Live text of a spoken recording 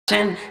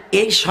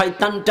এই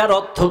শয়তানটার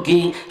অর্থ কি?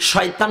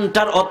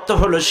 শয়তানটার অর্থ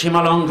হলো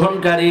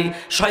সীমালঙ্ঘনকারী,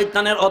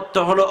 শয়তানের অর্থ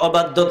হলো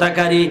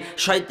অবাধ্যতাকারী,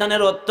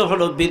 শয়তানের অর্থ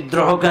হলো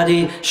বিদ্রোহকারী,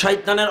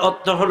 শয়তানের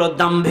অর্থ হলো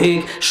দাম্ভিক,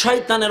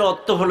 শয়তানের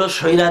অর্থ হলো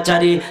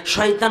স্বৈরাচারী,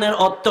 শয়তানের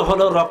অর্থ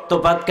হলো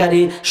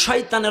রক্তপাতকারী,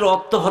 শয়তানের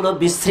অর্থ হলো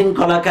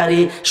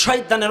বিশৃঙ্খলাকারী,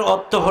 শয়তানের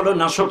অর্থ হলো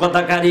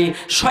নাশকতাকারী,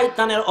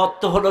 শয়তানের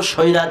অর্থ হলো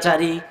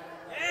স্বৈরাচারী।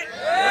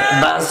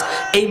 বাস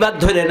এইবার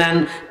ধরে নেন,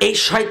 এই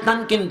শয়তান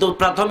কিন্তু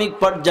প্রাথমিক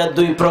পর্যায়ে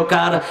দুই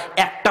প্রকার,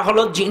 একটা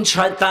হলো জিন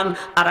শয়তান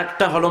আর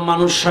একটা হলো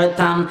মানুষ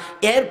শয়তান।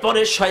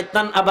 এরপরে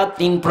শয়তান আবার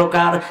তিন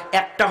প্রকার,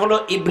 একটা হলো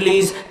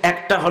ইবলিস,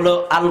 একটা হলো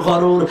আল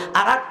গরুর,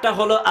 আর একটা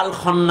হলো আল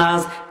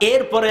খন্নাস।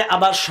 এরপরে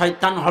আবার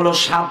শয়তান হলো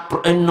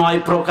 9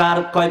 প্রকার।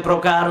 কয়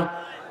প্রকার?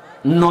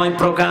 9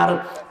 প্রকার।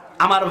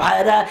 আমার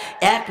ভাইরা,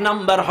 এক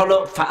নাম্বার হলো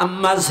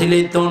ফাম্মা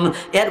জিলিতুন,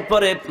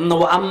 এরপরে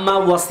ওয়া আম্মা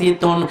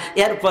ওয়াসিতুন,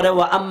 এরপরে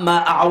ওয়া আম্মা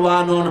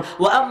আওয়ানুন,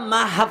 ওয়া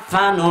আম্মা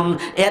হাফানুন,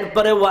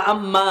 এরপরে ওয়া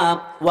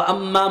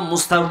আম্মা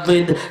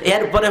মুস্তাফিদ,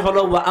 এরপরে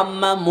হলো ওয়া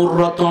আম্মা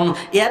মুররাতুন,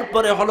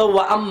 এরপরে হলো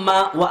ওয়া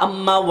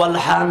আম্মা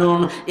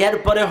ওয়ালহানুন,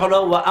 এরপরে হলো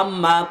ওয়া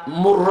আম্মা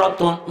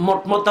মুররাতুন।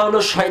 মোট হলো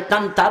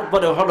শয়তান,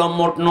 তারপরে হলো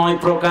মোট 9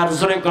 প্রকার।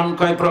 জোরে কোন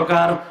কয়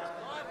প্রকার?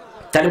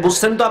 তাহলে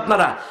বুঝছেন তো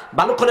আপনারা?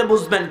 ভালো করে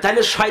বুঝবেন।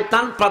 তাহলে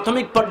শয়তান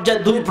প্রাথমিক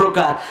পর্যায়ে 2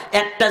 প্রকার,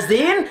 একটা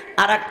জিন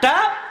আর একটা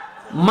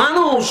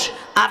মানুষ।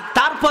 আর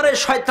তারপরে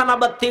শয়তান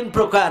আবার 3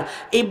 প্রকার,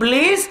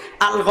 ইবলিস,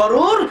 আল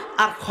গরুর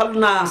আর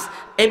খন্নাস।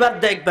 এবার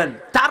দেখবেন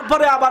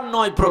তারপরে আবার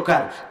 9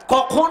 প্রকার।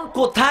 কখন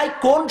কোথায়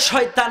কোন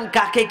শয়তান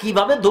কাকে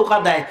কিভাবে ধোঁকা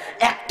দেয়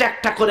একটা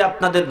একটা করে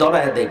আপনাদের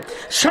ধরায় দেয়।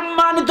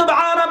 সম্মানিত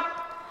ভাইরা,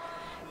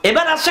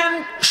 এবার আসেন,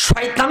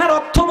 শয়তানের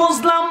অর্থ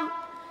বুঝলাম,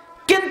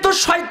 কিন্তু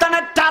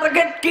শয়তানের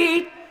টার্গেট কি?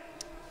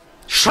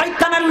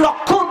 শয়তানের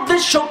লক্ষ্য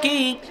উদ্দেশ্য কি?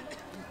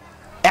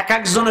 এক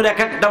একজনের এক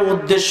একটা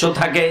উদ্দেশ্য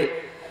থাকে।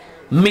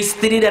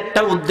 মিস্ত্রির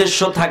একটা উদ্দেশ্য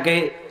থাকে,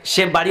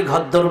 সে বাড়ি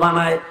ঘরদোর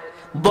বানায়।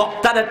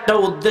 বক্তার একটা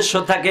উদ্দেশ্য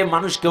থাকে,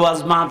 মানুষকে ওয়াজ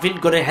মাহফিল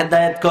করে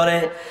হেদায়েত করে।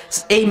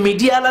 এই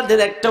মিডিয়ালাদের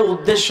একটা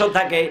উদ্দেশ্য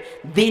থাকে,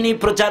 দ্বীনি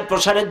প্রচার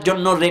প্রসারের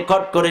জন্য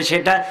রেকর্ড করে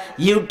সেটা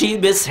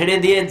ইউটিউবে ছেড়ে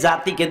দিয়ে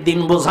জাতিকে দিন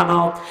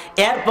বোঝানো।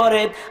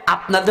 এরপরে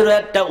আপনাদেরও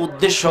একটা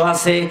উদ্দেশ্য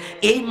আছে,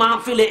 এই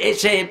মাহফিলে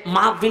এসে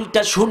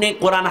মাহফিলটা শুনে,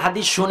 কোরআন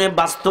হাদিস শুনে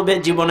বাস্তবে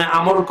জীবনে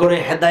আমল করে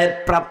হেদায়েত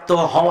প্রাপ্ত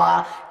হওয়া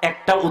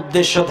একটা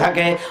উদ্দেশ্য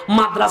থাকে।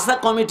 মাদ্রাসা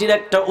কমিটির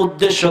একটা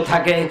উদ্দেশ্য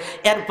থাকে।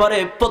 এরপরে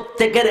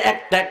প্রত্যেকের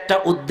একটা একটা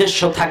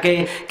উদ্দেশ্য থাকে।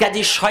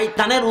 কাজী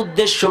শয়তানের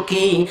উদ্দেশ্য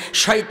কি?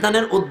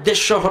 শয়তানের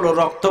উদ্দেশ্য হলো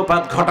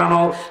রক্তপাত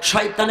ঘটানো,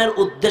 শয়তানের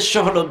উদ্দেশ্য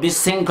হলো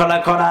বিশৃঙ্খলা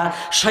করা,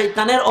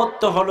 শয়তানের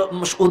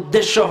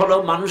উদ্দেশ্য হলো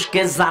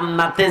মানুষকে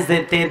জান্নাতে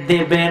যেতে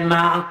দেবে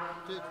না।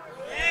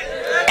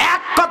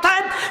 এক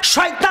কথায়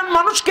শয়তান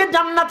মানুষকে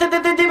জান্নাতে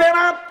যেতে দিবে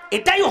না,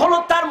 এটাই হলো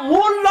তার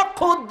মূল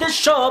লক্ষ্য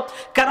উদ্দেশ্য।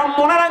 কারণ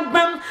মনে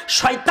রাখবেন,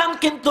 শয়তান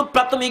কিন্তু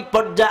প্রাথমিক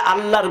পর্যায়ে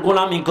আল্লাহর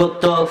গোলামি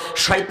করত,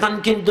 শয়তান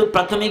কিন্তু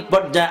প্রাথমিক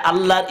পর্যায়ে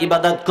আল্লাহর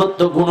ইবাদত করত,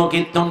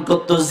 গুণকীর্তন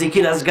করত,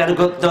 জিকির আজগার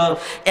করত।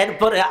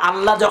 এরপরে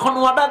আল্লাহ যখন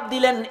অর্ডার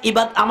দিলেন,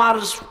 আমার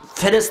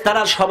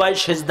ফেরেশতারা সবাই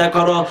সিজদা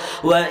করো,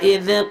 ওয়া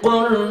ইয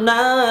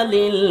কুলনা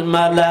লিল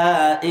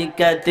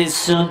মালাইকাতি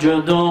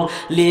ইসজুদু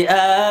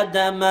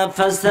লিআদামা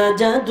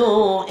ফাসাজাদু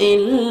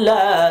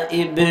ইল্লা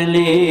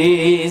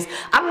ইবলিস।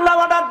 আল্লাহ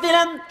অর্ডার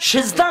দিলেন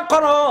সিজদা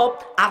করো,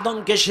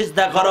 আদমকে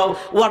সিজদা করো।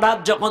 অর্ডার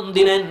যখন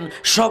দিলেন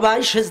সবাই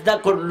সিজদা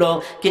করলো,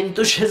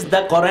 কিন্তু সিজদা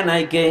করে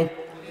নাই কে?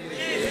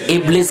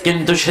 ইবলিস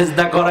কিন্তু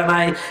সিজদা করে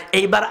নাই।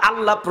 এইবার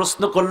আল্লাহ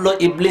প্রশ্ন করলো,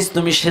 ইবলিস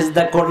তুমি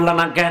সিজদা করলা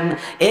না কেন?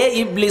 এ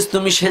ইবলিস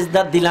তুমি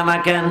সিজদা দিলা না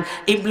কেন?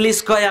 ইবলিস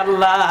কয়,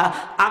 আল্লাহ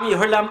আমি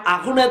হইলাম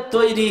আগুনের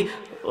তৈরি,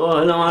 ও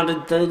হলো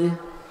মাটির তৈরি।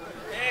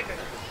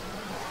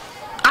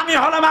 আমি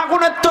হলাম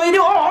আগুনের তৈরি,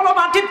 ও হলো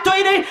মাটির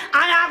তৈরি।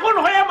 আমি আগুন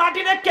হয়ে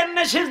মাটিরে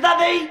কেমনে সিজদা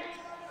দেই?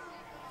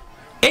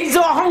 এই যে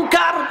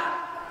অহংকার।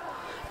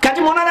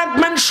 কাজে মনে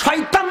রাখবেন,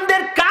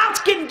 শয়তানদের কাজ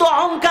কিন্তু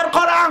অহংকার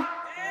করা।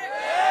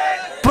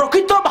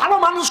 প্রকৃত ভালো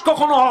মানুষ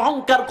কখনো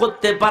অহংকার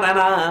করতে পারে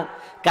না,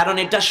 কারণ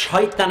এটা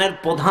শয়তানের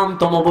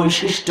প্রধানতম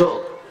বৈশিষ্ট্য।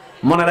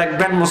 মনে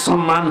রাখবেন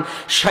মুসলমান,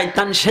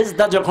 শয়তান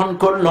সেজদা যখন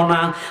করলো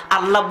না,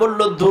 আল্লাহ বলল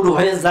দূর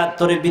হয়ে যা,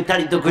 তোরে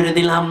বিতাড়িত করে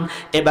দিলাম।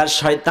 এবার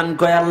শয়তান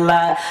কয়,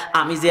 আল্লাহ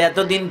আমি যে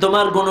এতদিন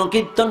তোমার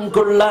গুণকীর্তন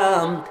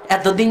করলাম,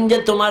 এতদিন যে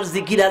তোমার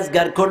জিকির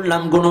আজগার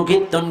করলাম,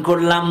 গুণকীর্তন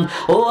করলাম,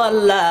 ও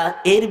আল্লাহ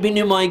এর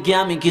বিনিময়ে কি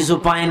আমি কিছু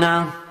পাই না?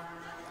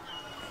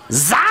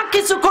 যা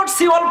কিছু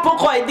করছি অল্প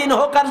কয়দিন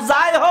হোক আর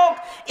যাই হোক,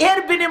 এর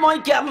বিনিময়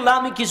কি আল্লাহ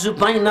আমি কিছু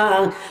পাই না?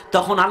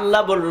 তখন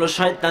আল্লাহ বলল,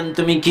 শয়তান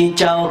তুমি কি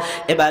চাও?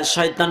 এবার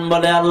শয়তান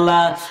বলে,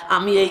 আল্লাহ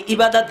আমি এই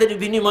ইবাদতের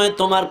বিনিময়ে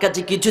তোমার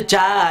কাছে কিছু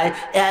চাই।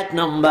 1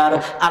 নম্বর,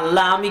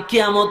 আল্লাহ আমি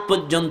কিয়ামত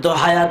পর্যন্ত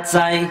হায়াত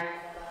চাই।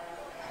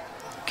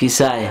 কি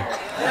চাই?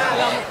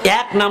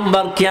 1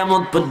 নম্বর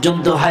কিয়ামত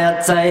পর্যন্ত হায়াত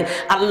চাই।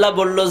 আল্লাহ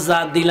বলল, যা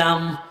দিলাম,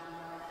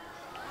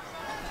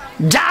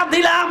 যা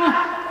দিলাম।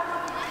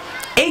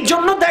 এই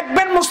জন্য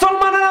দেখবেন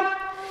মুসলমানরা,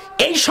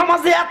 এই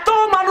সমাজে এত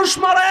মানুষ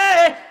মরে,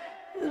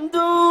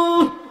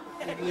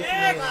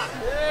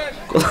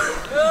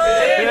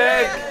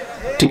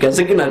 ঠিক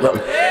আছে কিনা?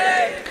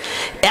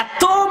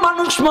 এত মানুষ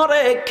মানুষ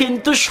মরে,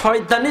 কিন্তু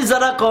শয়তানি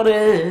যারা করে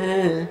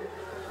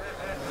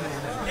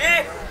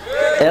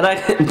এরা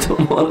কিন্তু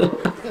মরে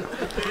না।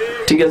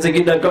 ঠিক আছে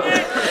কি না?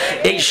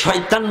 এই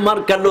শয়তান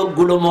মার্কা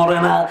লোকগুলো মরে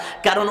না,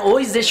 কারণ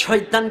ওই যে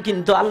শয়তান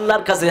কিন্তু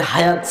আল্লাহর কাছে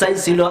হায়াত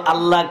চাইছিল,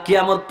 আল্লাহ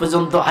কিয়ামত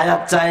পর্যন্ত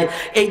হায়াত চায়।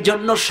 এই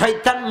জন্য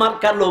শয়তান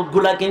মার্কা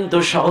লোকগুলা কিন্তু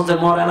সহজে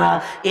মরে না।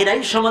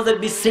 এরাই সমাজে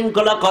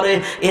বিশৃঙ্খলা করে,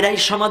 এরাই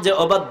সমাজে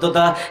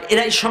অবাধ্যতা,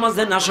 এরাই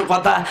সমাজে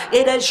নাশকতা,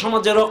 এরাই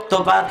সমাজে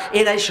রক্তপাত,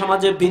 এরাই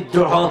সমাজে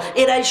বিদ্রোহ,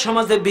 এরাই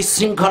সমাজে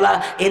বিশৃঙ্খলা,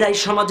 এরাই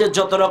সমাজে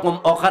যত রকম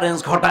অকারেন্স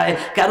ঘটায়,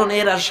 কারণ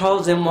এরা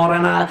সহজে মরে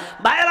না।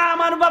 ভাইরা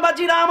আমার,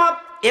 বাবাজিরা আমার,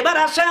 এবার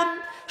আসেন,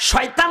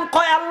 শয়তান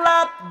কয় আল্লাহ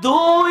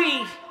দুই,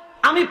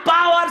 আমি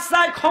পাওয়ার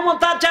চাই,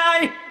 ক্ষমতা চাই।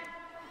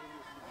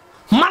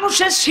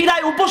 মানুষের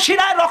শিরায়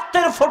উপশিরায়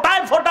রক্তের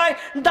ফোটায় ফোটায়,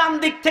 ডান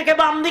দিক থেকে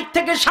বাম দিক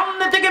থেকে,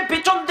 সামনে থেকে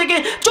পেছন থেকে,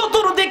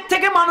 চতুর্দিক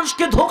থেকে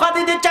মানুষকে ধোঁকা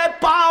দিতে চায়।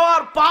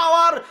 পাওয়ার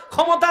পাওয়ার,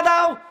 ক্ষমতা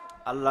দাও।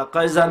 আল্লাহ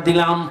কয় যা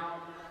দিলাম।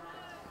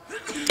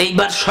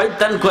 এইবার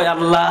শয়তান কয়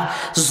আল্লাহ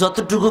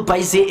যতটুকু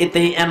পাইছি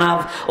এতেই এনাফ।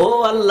 ও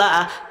আল্লাহ,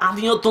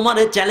 আমিও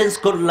তোমারে চ্যালেঞ্জ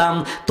করলাম,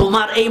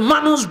 তোমার এই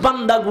মানুষ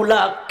বান্দাগুলা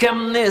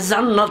কেমনে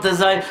জান্নাতে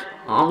যায়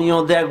আমিও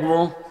দেখবো।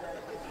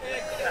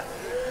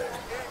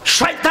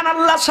 শয়তান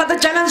আল্লাহর সাথে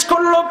চ্যালেঞ্জ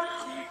করলো।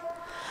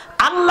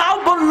 আল্লাহ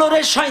বলল,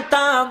 রে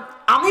শয়তান,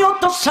 আমিও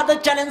তোর সাথে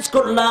চ্যালেঞ্জ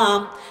করলাম,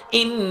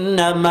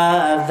 ইন্নামা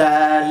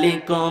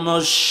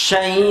যালিকুমুশ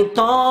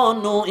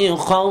শাইতানু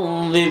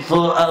ইখাউযিফু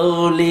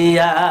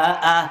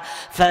আউলিয়াআ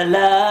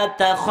ফালা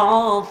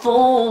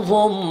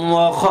তাখাফুহুম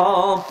ওয়া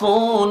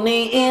খাফুনি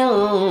ইন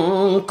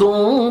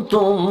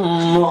কুনতুম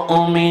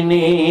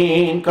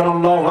মুমিনিন।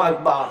 আল্লাহু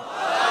আকবার।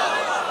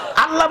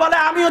 আল্লাহ বলে,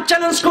 আমিও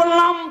চ্যালেঞ্জ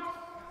করলাম,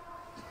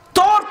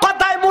 তোর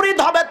কথায় মুরিদ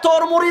হবে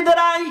তোর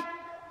মুরিদেরাই।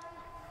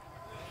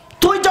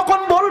 তুই যখন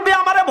বলবি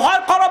আমারে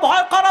ভয় করো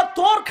ভয় করো,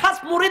 তোর খাস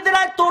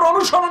মুরিদেরাই তোর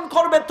অনুসরণ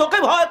করবে, তোকে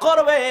ভয়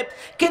করবে।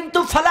 কিন্তু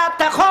ফালা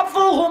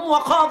তাখাফুহুম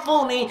ওয়া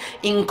খাফুনি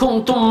ইন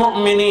কুনতুম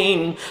মুমিনিন,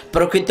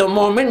 প্রকৃত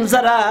মুমিন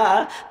যারা,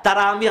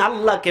 তারা আমি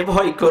আল্লাহকে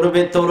ভয়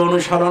করবে, তোর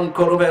অনুসরণ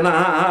করবে না।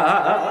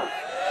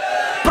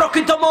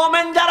 প্রকৃত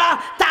মুমিন যারা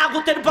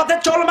তাগুতের পথে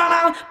চলবে না,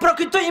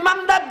 প্রকৃত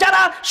ঈমানদার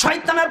যারা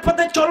শয়তানের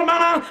পথে চলবে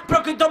না,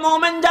 প্রকৃত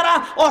মুমিন যারা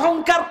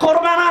অহংকার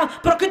করবে না,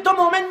 প্রকৃত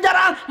মুমিন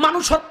যারা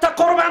মানুষ হত্যা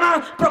করবে না,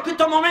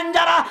 প্রকৃত মুমিন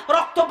যারা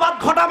রক্তপাত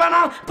ঘটাবে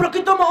না,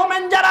 প্রকৃত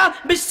মুমিন যারা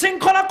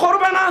বিশৃঙ্খলা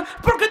করবে না,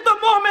 প্রকৃত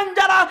মুমিন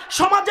যারা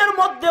সমাজের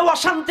মধ্যে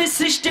অশান্তি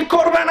সৃষ্টি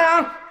করবে না।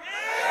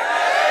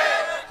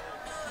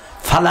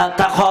 ফালা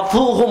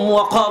তাখাফুহুম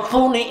ওয়া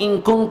খাফুনি ইন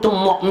কুনতুম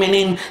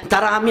মুমিনিন,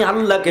 তারা আমি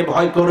আল্লাহকে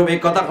ভয় করবে।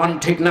 কথা কোন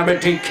ঠিক না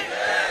বেঠিক?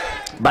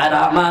 ভাইরা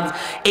আমার,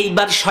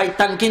 এইবার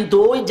শয়তান কিন্তু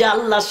ওই যে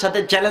আল্লাহর সাথে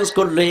চ্যালেঞ্জ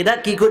করলো, এরা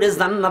কি করে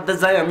জান্নাতে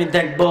যায় আমি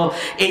দেখব।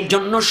 এই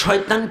জন্য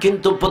শয়তান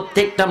কিন্তু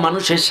প্রত্যেকটা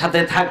মানুষের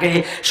সাথে থাকে।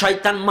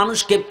 শয়তান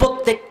মানুষকে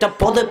প্রত্যেকটা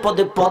পদে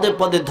পদে পদে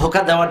পদে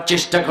ধোঁকা দেওয়ার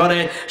চেষ্টা করে।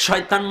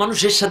 শয়তান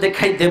মানুষের সাথে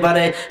খাইতে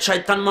পারে,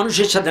 শয়তান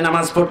মানুষের সাথে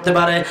নামাজ পড়তে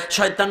পারে,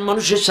 শয়তান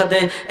মানুষের সাথে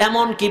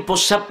এমন কি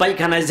প্রস্রাব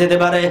পায়খানায় যেতে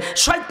পারে,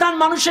 শয়তান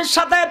মানুষের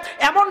সাথে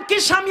এমন কি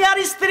স্বামী আর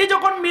স্ত্রী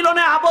যখন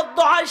মিলনে আবদ্ধ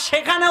হয়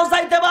সেখানেও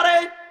যাইতে পারে।